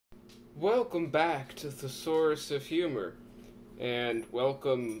Welcome back to the Source of Humor. And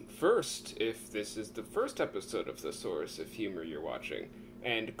welcome first, if this is the first episode of the Source of Humor you're watching.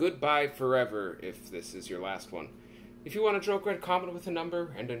 And goodbye forever, if this is your last one. If you want a joke, write a comment with a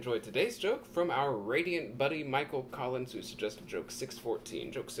number, and enjoy today's joke from our radiant buddy Michael Collins, who suggested joke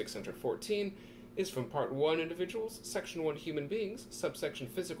 614. Joke 614 is from Part 1 Individuals, Section 1 Human Beings, Subsection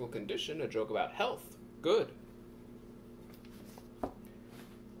Physical Condition, a joke about health. Good.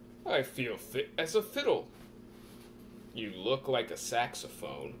 I feel fit as a fiddle. You look like a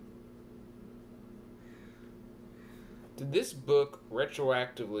saxophone. Did this book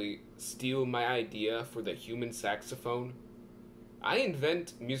retroactively steal my idea for the human saxophone? I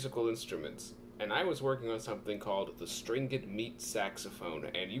invent musical instruments, and I was working on something called the stringed meat saxophone,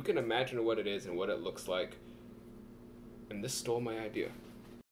 and you can imagine what it is and what it looks like, and this stole my idea.